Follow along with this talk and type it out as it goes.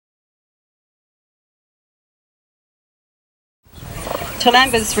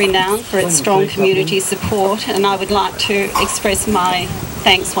Toolamba is renowned for its strong community support, and I would like to express my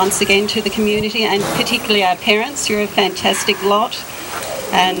thanks once again to the community and particularly our parents. You're a fantastic lot,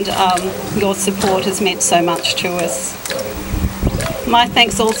 and your support has meant so much to us. My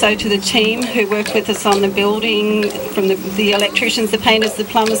thanks also to the team who worked with us on the building, from the electricians, the painters, the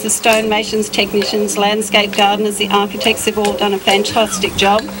plumbers, the stonemasons, technicians, landscape gardeners, the architects. Have all done a fantastic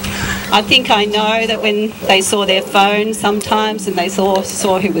job. I think I know that when they saw their phone sometimes and they saw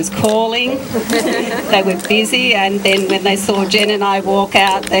who was calling, they were busy, and then when they saw Jen and I walk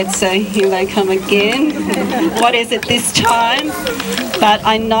out, they'd say, "Here they come again. What is it this time?" But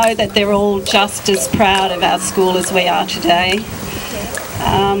I know that they're all just as proud of our school as we are today.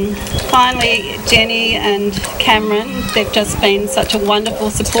 Finally, Jenny and Cameron, they've just been such a wonderful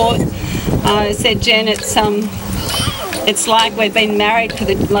support. I said, Jen, it's like we've been married for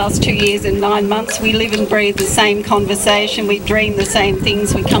the last 2 years and 9 months. We live and breathe the same conversation. We dream the same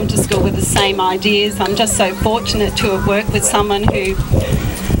things. We come to school with the same ideas. I'm just so fortunate to have worked with someone who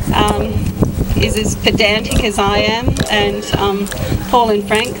is as pedantic as I am. And Paul and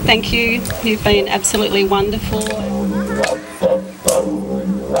Frank, thank you. You've been absolutely wonderful.